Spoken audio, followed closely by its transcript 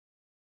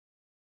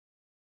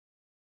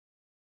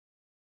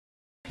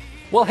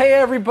Well, hey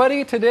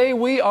everybody, today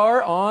we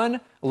are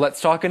on Let's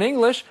Talk in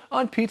English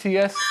on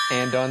PTS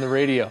and on the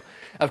radio.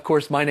 Of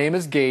course, my name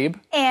is Gabe.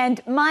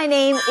 And my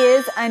name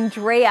is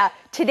Andrea.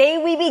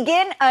 Today we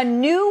begin a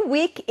new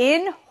week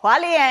in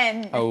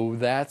Hualien. Oh,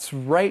 that's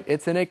right.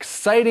 It's an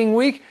exciting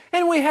week,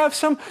 and we have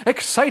some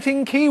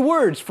exciting key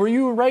words for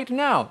you right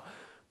now.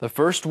 The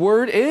first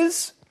word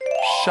is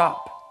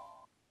shop.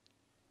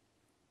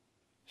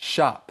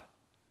 Shop.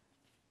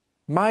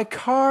 My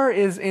car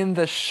is in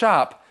the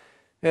shop.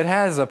 It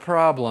has a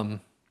problem.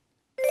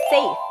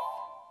 Safe.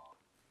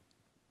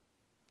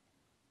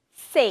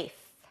 Safe.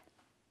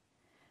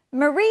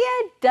 Maria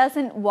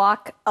doesn't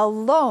walk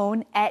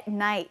alone at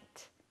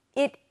night.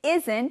 It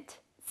isn't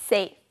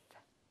safe.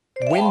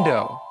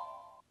 Window.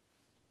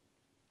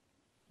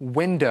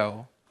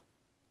 Window.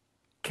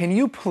 Can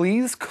you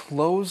please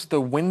close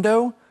the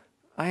window?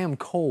 I am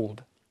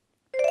cold.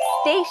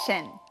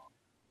 Station.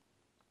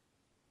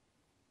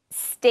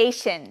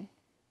 Station.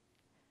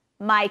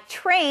 My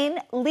train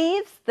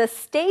leaves the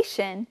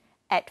station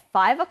at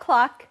 5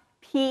 o'clock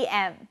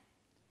p.m.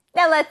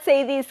 Now let's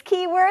say these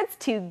keywords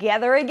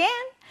together again.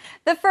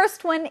 The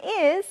first one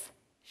is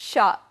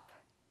shop.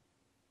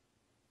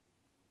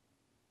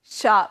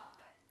 Shop.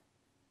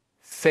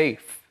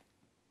 Safe.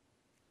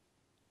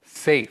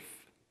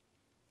 Safe.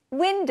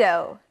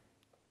 Window.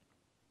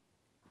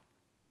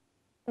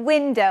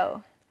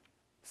 Window.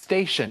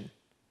 Station.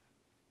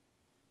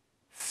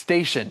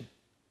 Station.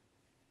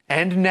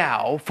 And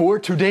now for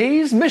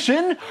today's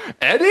mission,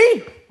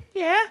 Eddie?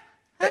 Yeah?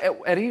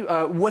 Eddie,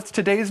 what's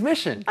today's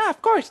mission? Of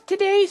course,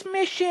 today's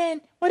mission.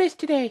 What is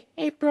today?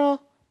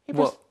 April.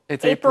 Well,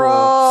 it's April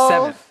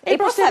 7th.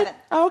 April 7th.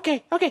 Oh,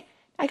 okay.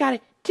 I got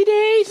it.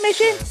 Today's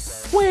mission,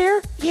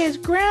 where is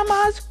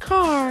Grandma's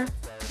car?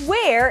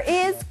 Where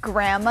is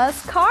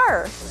Grandma's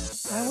car?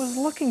 I was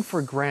looking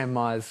for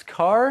Grandma's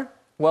car.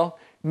 Well,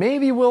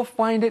 maybe we'll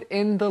find it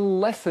in the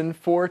lesson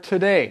for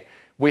today.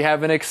 We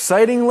have an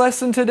exciting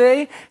lesson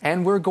today,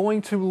 and we're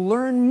going to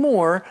learn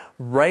more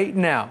right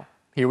now.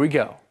 Here we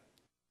go.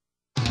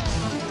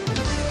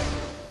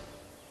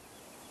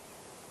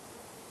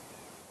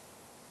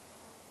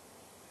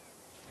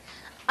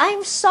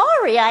 I'm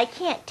sorry I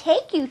can't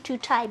take you to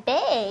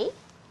Taipei.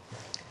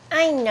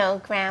 I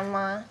know,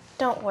 Grandma.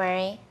 Don't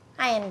worry.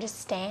 I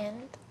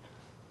understand.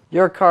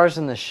 Your car's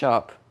in the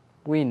shop.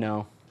 We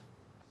know.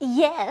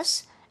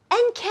 Yes,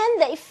 and can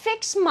they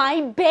fix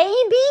my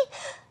baby?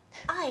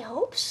 I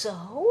hope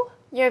so.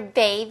 Your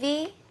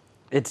baby?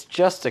 It's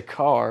just a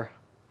car.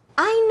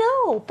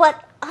 I know,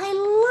 but I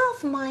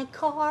love my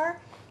car.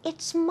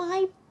 It's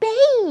my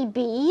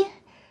baby.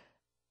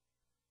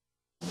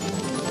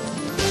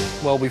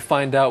 Well, we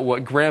find out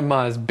what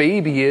Grandma's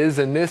baby is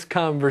in this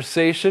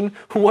conversation.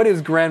 What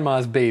is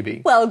Grandma's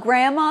baby? Well,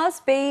 Grandma's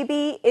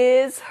baby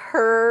is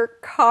her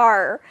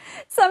car.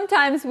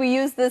 Sometimes we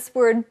use this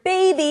word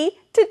baby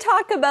to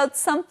talk about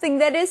something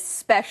that is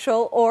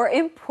special or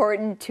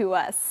important to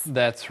us.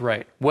 That's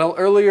right. Well,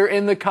 earlier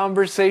in the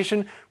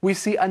conversation, we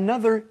see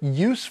another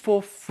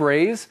useful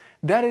phrase.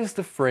 That is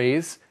the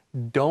phrase,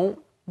 don't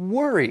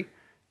worry.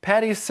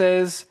 Patty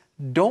says,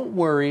 don't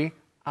worry,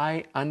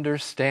 I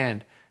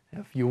understand.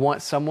 If you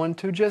want someone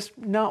to just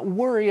not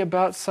worry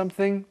about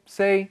something,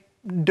 say,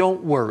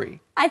 don't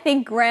worry. I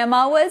think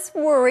Grandma was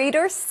worried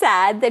or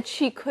sad that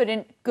she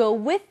couldn't go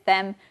with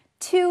them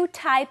to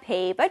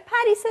Taipei. But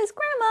Patty says,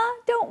 Grandma,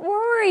 don't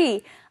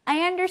worry.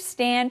 I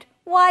understand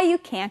why you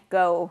can't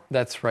go.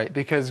 That's right,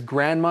 because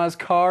Grandma's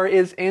car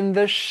is in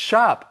the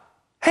shop.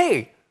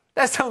 Hey,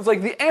 that sounds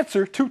like the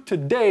answer to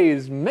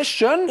today's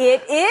mission.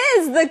 It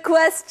is. The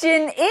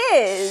question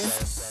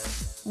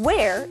is,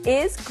 where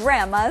is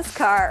Grandma's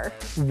car?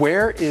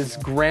 Where is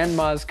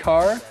Grandma's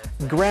car?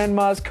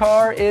 Grandma's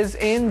car is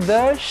in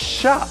the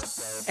shop.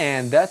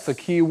 And that's a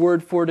key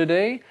word for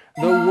today,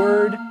 the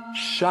word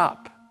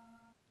shop.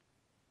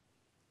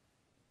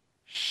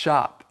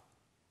 Shop.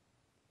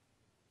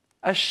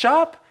 A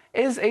shop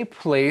is a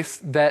place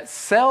that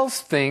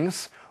sells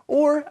things,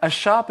 or a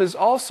shop is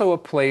also a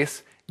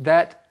place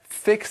that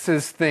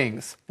fixes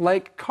things,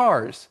 like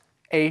cars,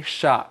 a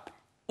shop.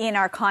 In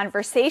our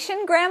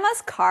conversation,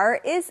 Grandma's car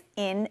is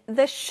in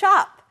the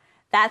shop.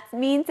 That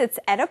means it's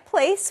at a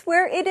place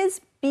where it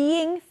is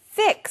being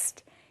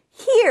fixed.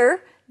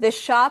 Here, the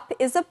shop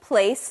is a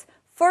place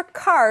for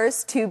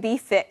cars to be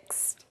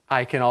fixed.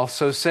 I can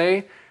also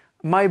say,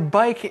 my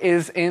bike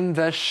is in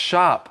the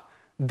shop.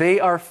 They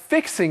are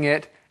fixing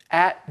it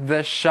at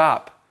the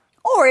shop.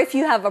 Or if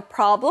you have a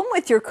problem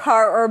with your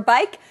car or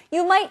bike,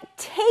 you might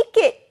take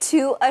it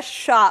to a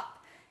shop.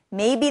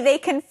 Maybe they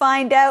can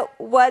find out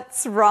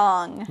what's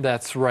wrong.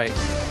 That's right.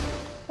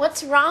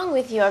 What's wrong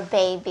with your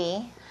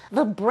baby?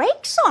 The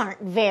brakes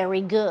aren't very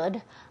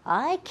good.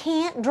 I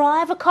can't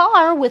drive a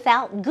car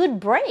without good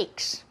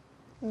brakes.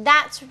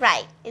 That's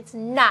right. It's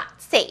not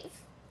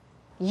safe.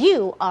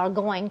 You are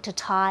going to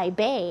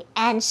Taipei,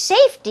 and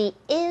safety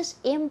is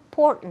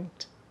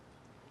important.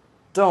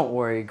 Don't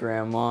worry,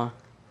 Grandma.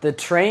 The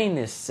train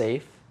is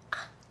safe.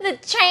 The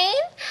train?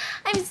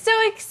 I'm so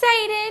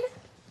excited.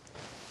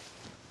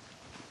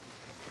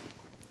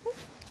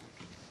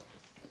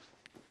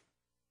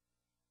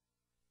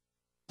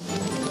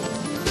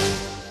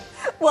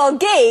 Well,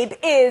 Gabe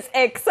is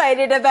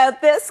excited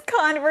about this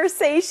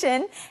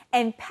conversation,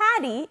 and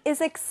Patty is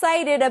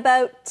excited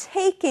about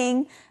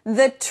taking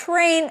the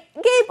train.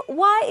 Gabe,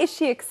 why is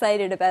she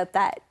excited about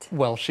that?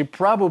 Well, she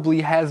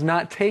probably has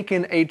not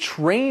taken a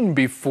train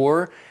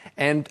before,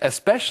 and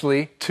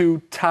especially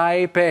to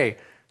Taipei.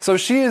 So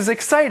she is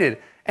excited.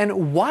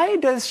 And why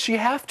does she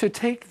have to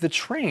take the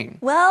train?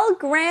 Well,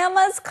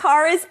 Grandma's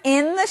car is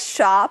in the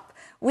shop.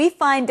 We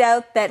find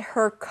out that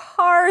her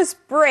car's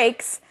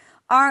brakes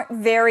aren't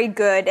very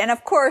good. And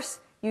of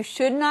course, you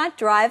should not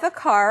drive a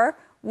car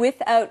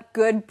without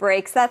good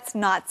brakes. That's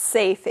not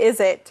safe, is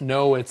it?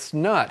 No, it's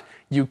not.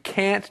 You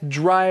can't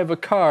drive a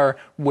car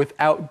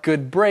without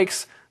good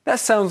brakes. That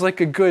sounds like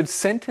a good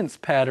sentence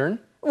pattern.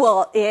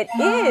 Well, it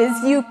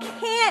is. You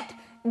can't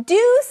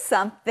do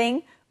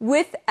something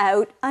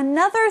without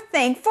another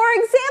thing. For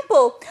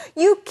example,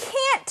 you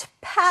can't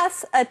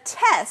pass a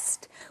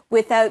test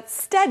without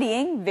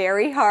studying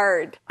very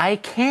hard. I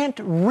can't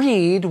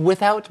read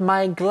without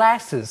my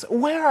glasses.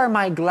 Where are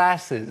my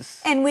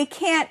glasses? And we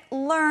can't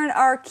learn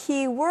our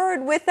key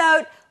word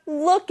without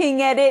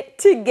looking at it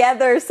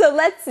together. So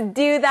let's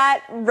do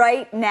that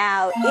right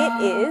now.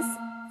 It is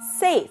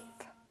safe.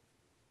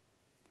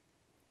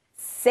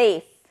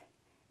 Safe.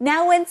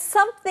 Now, when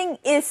something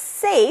is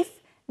safe,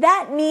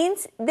 that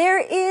means there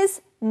is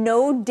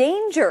no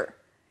danger.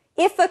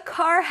 If a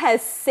car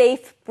has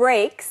safe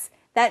brakes,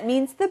 that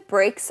means the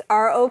brakes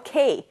are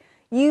okay.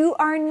 You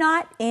are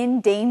not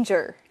in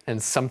danger.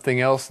 And something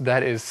else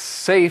that is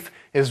safe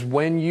is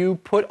when you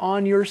put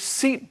on your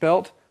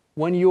seatbelt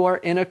when you are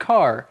in a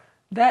car.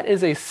 That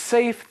is a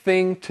safe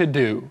thing to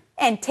do.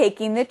 And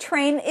taking the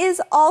train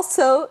is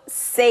also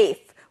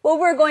safe. Well,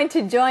 we're going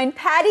to join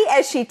Patty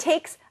as she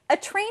takes a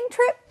train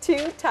trip to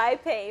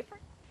Taipei.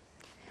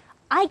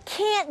 I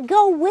can't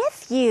go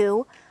with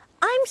you.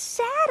 I'm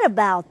sad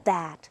about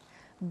that.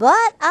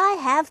 But I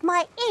have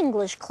my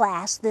English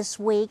class this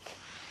week.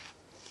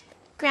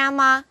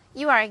 Grandma,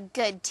 you are a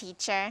good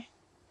teacher.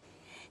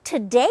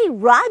 Today,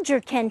 Roger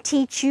can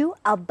teach you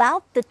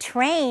about the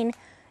train.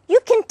 You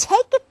can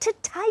take it to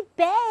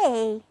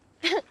Taipei.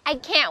 I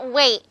can't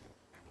wait.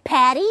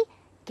 Patty,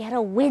 get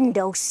a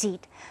window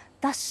seat.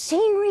 The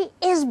scenery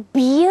is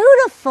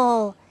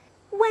beautiful.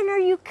 When are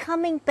you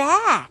coming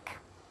back?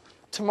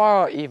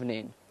 Tomorrow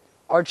evening.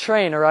 Our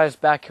train arrives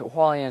back at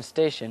Hualien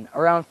Station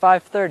around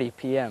 5:30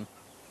 p.m.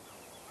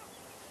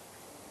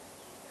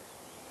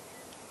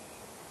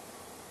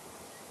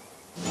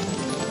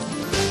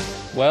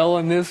 Well,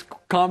 in this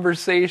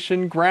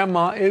conversation,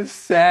 Grandma is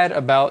sad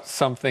about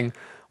something.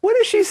 What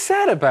is she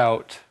sad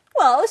about?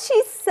 Well,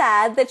 she's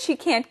sad that she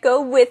can't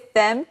go with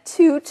them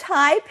to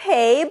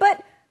Taipei,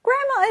 but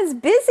Grandma is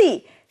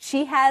busy.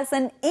 She has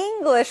an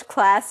English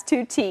class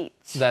to teach.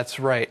 That's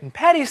right. And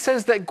Patty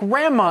says that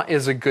Grandma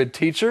is a good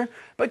teacher,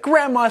 but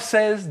Grandma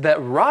says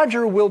that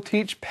Roger will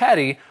teach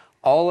Patty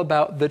all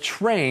about the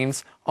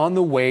trains on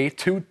the way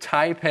to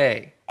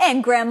Taipei.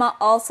 And Grandma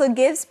also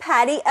gives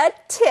Patty a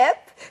tip.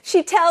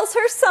 She tells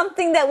her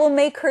something that will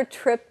make her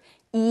trip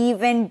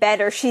even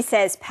better. She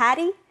says,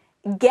 Patty,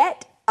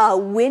 get a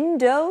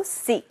window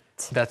seat.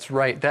 That's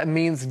right. That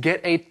means get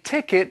a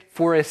ticket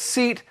for a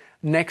seat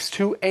next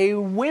to a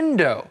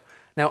window.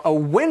 Now, a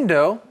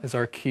window is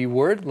our key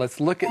word. Let's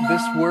look at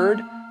this word,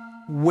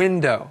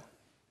 window.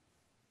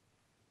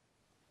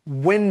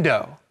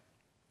 Window.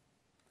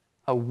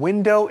 A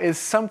window is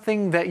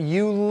something that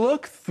you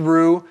look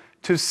through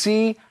to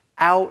see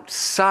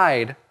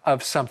outside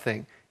of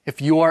something.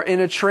 If you are in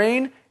a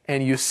train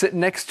and you sit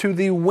next to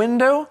the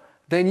window,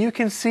 then you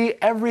can see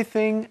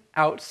everything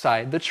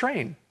outside the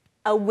train.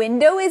 A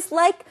window is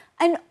like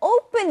an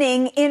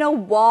opening in a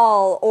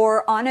wall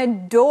or on a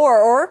door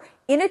or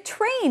in a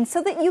train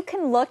so that you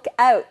can look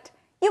out.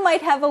 You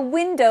might have a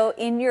window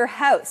in your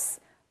house,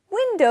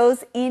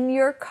 windows in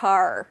your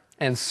car.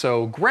 And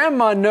so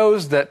Grandma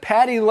knows that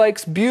Patty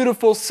likes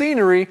beautiful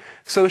scenery,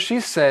 so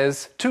she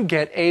says to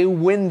get a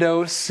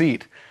window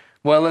seat.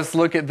 Well, let's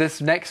look at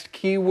this next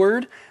key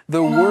word.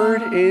 The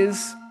word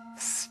is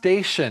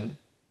station.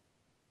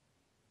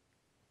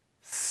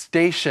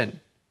 Station.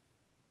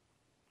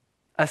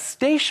 A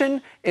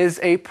station is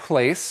a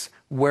place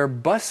where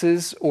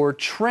buses or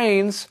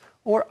trains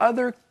or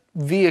other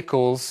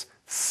vehicles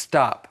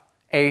stop.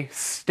 A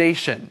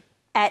station.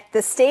 At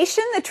the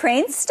station, the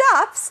train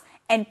stops,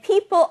 and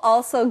people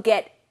also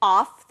get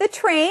off the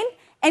train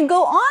and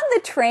go on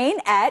the train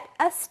at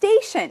a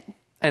station.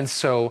 And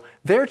so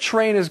their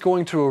train is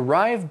going to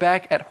arrive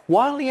back at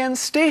Hualien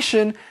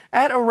Station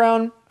at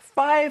around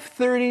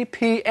 5:30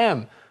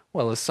 p.m.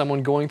 Well, is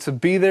someone going to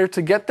be there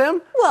to get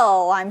them?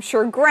 Well, I'm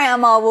sure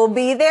Grandma will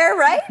be there,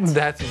 right?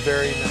 That's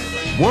very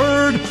nice.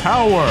 Word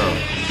power.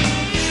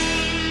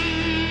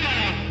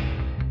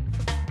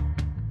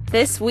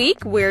 This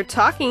week, we're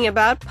talking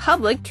about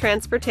public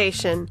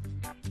transportation.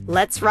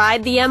 Let's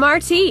ride the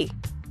MRT.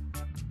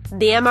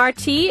 The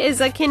MRT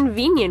is a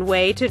convenient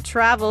way to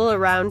travel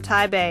around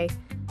Taipei.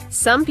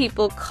 Some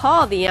people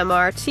call the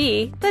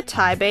MRT the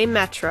Taipei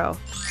Metro.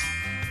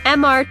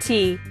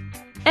 MRT,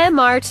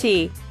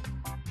 MRT.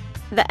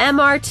 The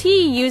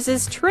MRT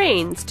uses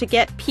trains to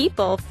get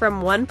people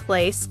from one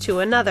place to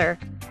another.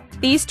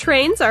 These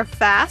trains are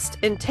fast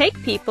and take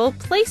people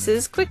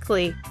places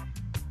quickly.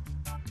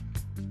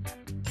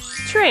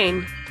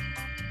 Train.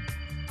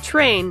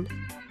 Train.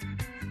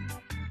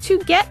 To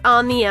get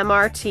on the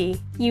MRT,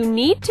 you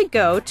need to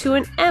go to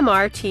an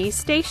MRT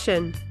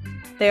station.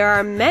 There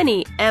are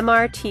many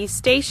MRT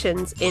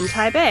stations in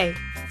Taipei.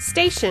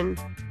 Station.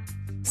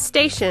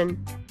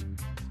 Station.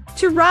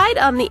 To ride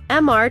on the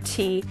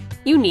MRT,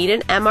 you need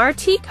an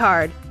MRT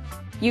card.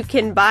 You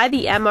can buy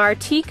the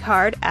MRT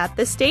card at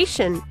the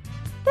station.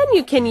 Then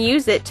you can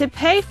use it to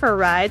pay for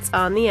rides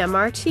on the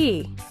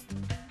MRT.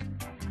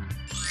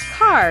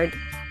 Card.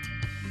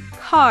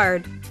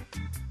 Card.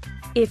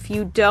 If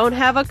you don't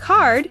have a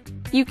card,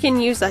 you can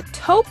use a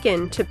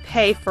token to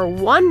pay for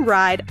one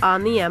ride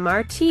on the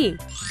MRT.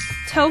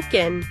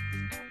 Token.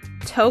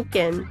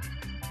 Token.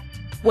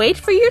 Wait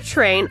for your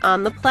train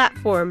on the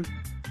platform.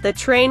 The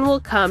train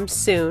will come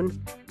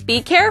soon.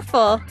 Be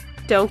careful.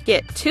 Don't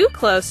get too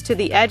close to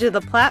the edge of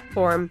the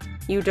platform.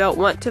 You don't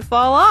want to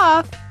fall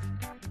off.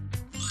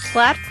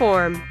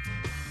 Platform.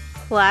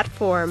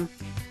 Platform.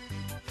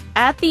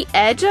 At the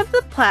edge of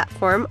the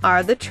platform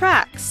are the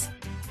tracks.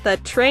 The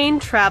train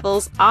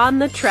travels on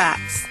the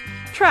tracks.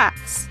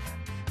 Tracks.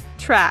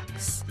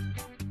 Tracks.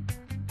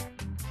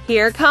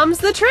 Here comes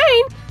the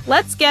train.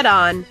 Let's get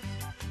on.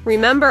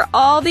 Remember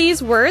all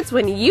these words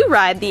when you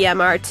ride the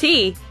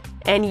MRT,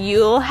 and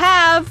you'll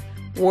have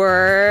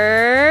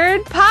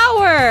word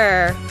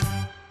power.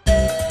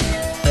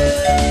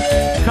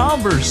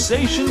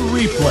 Conversation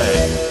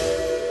replay.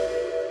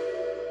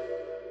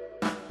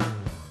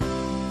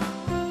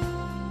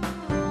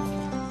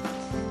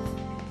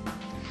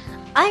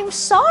 I'm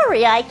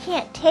sorry I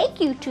can't take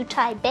you to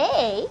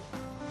Taipei.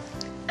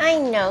 I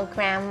know,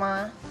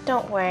 Grandma.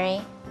 Don't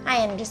worry. I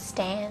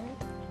understand.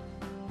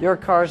 Your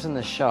car's in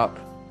the shop.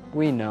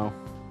 We know.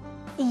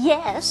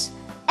 Yes,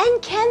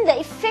 and can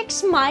they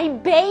fix my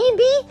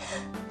baby?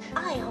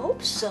 I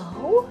hope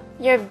so.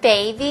 Your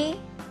baby?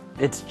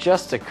 It's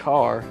just a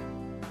car.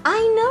 I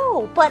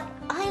know, but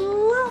I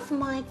love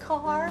my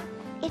car.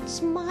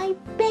 It's my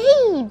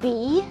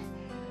baby.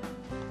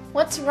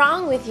 What's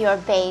wrong with your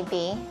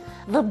baby?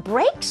 The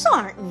brakes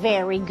aren't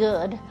very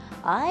good.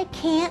 I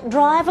can't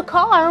drive a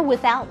car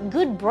without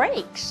good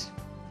brakes.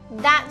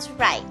 That's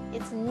right.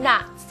 It's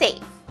not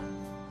safe.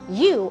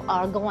 You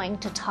are going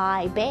to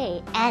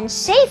Taipei, and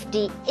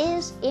safety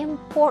is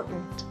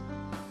important.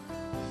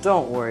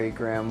 Don't worry,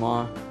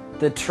 Grandma.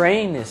 The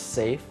train is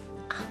safe.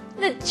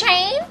 The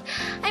train?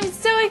 I'm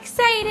so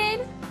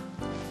excited.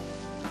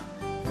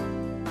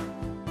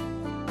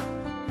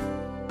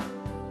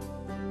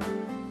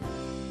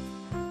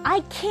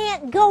 I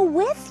can't go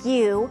with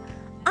you.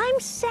 I'm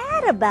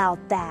sad about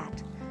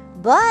that.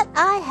 But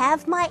I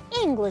have my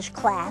English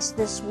class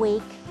this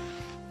week.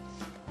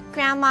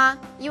 Grandma,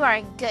 you are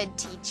a good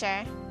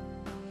teacher.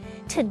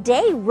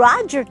 Today,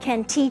 Roger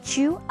can teach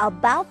you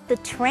about the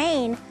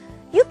train.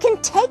 You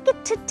can take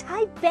it to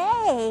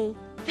Taipei.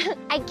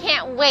 I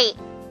can't wait.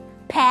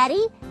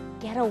 Patty,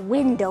 get a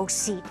window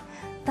seat.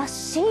 The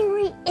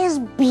scenery is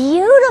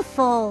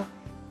beautiful.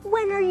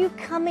 When are you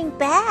coming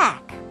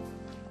back?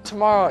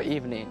 Tomorrow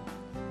evening.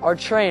 Our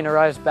train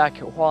arrives back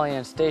at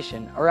Hualien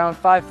Station around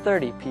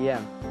 5:30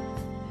 p.m.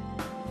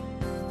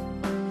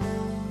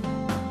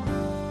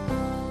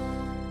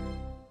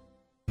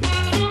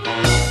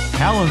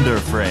 Calendar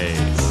phrase.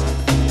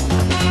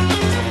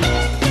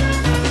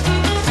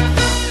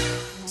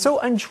 So,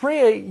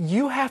 Andrea,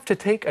 you have to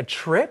take a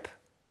trip?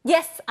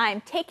 Yes,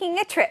 I'm taking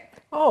a trip.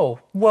 Oh,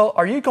 well,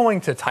 are you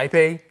going to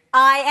Taipei?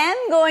 I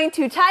am going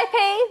to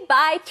Taipei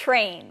by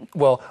train.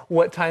 Well,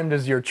 what time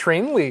does your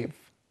train leave?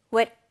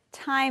 What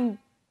time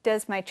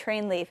does my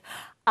train leave?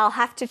 I'll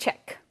have to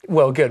check.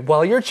 Well, good.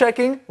 While you're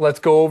checking, let's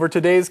go over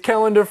today's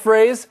calendar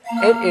phrase.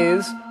 It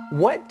is,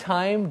 what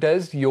time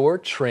does your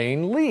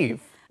train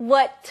leave?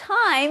 What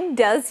time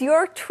does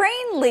your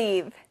train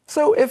leave?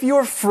 So if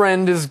your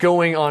friend is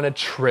going on a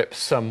trip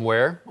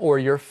somewhere, or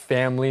your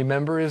family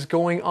member is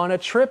going on a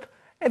trip,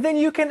 and then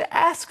you can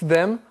ask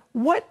them,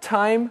 what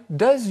time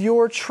does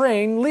your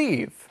train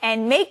leave?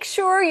 And make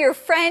sure your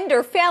friend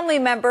or family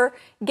member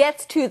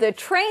gets to the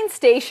train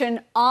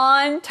station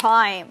on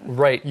time.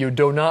 Right, you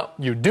do not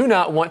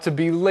want to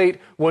be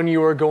late when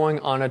you are going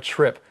on a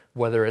trip,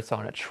 whether it's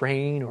on a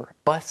train or a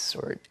bus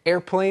or an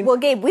airplane. Well,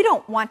 Gabe, we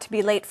don't want to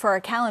be late for our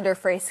calendar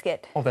phrase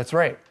skit. Oh, that's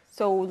right.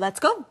 So let's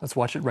go. Let's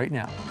watch it right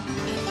now.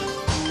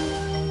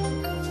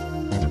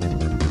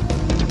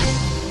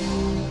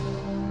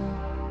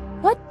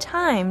 What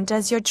time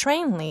does your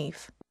train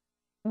leave?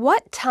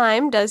 What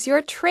time does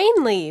your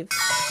train leave?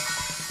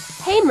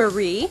 Hey,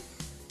 Marie,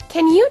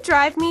 can you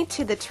drive me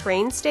to the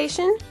train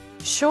station?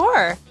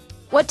 Sure.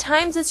 What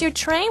time does your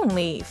train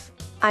leave?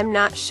 I'm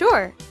not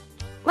sure.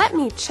 Let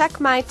me check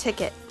my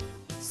ticket.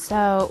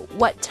 So,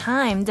 what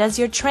time does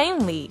your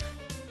train leave?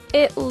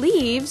 It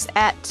leaves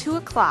at 2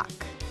 o'clock.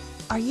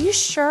 Are you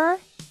sure?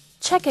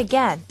 Check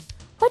again.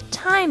 What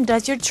time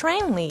does your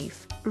train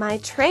leave? My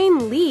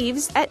train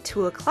leaves at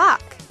 2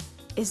 o'clock.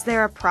 Is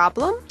there a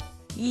problem?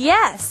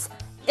 Yes,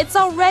 it's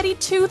already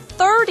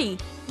 2:30.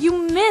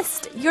 You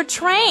missed your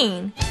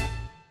train.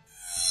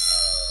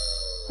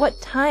 What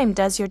time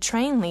does your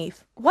train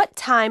leave? What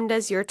time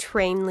does your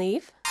train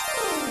leave?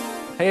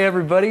 Hey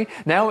everybody,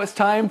 now it's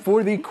time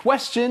for the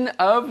question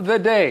of the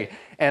day.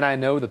 And I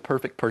know the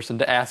perfect person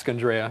to ask,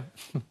 Andrea.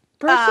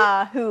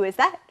 Who is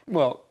that?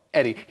 Well,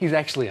 Eddie, he's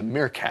actually a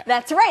meerkat.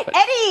 That's right.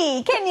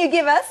 Eddie, can you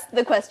give us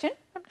the question?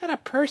 I'm not a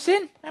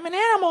person. I'm an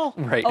animal.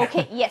 Right.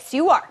 Okay, yes,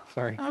 you are.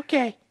 Sorry.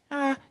 Okay.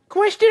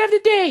 Question of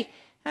the day.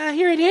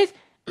 Here it is.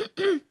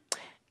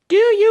 Do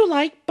you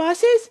like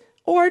buses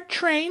or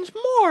trains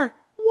more?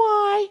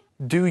 Why?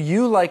 Do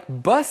you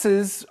like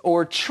buses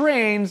or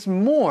trains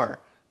more?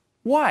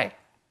 Why?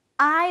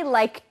 I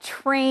like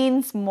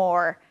trains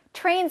more.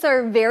 Trains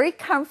are very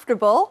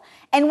comfortable,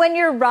 and when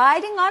you're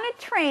riding on a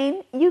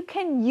train, you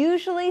can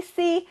usually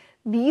see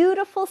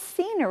beautiful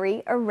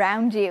scenery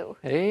around you.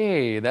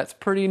 Hey, that's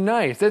pretty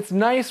nice. It's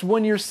nice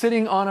when you're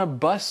sitting on a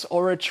bus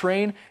or a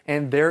train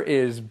and there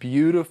is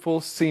beautiful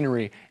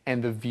scenery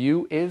and the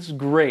view is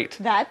great.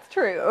 That's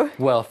true.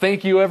 Well,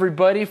 thank you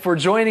everybody for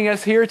joining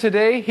us here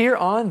today, here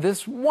on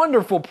this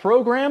wonderful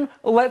program,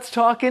 Let's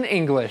Talk in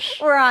English.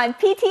 We're on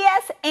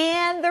PTS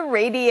and the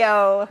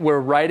radio.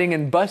 Where riding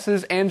in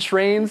buses and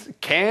trains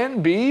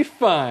can be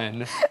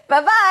fun.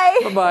 Bye-bye.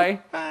 Bye-bye.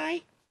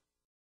 Bye.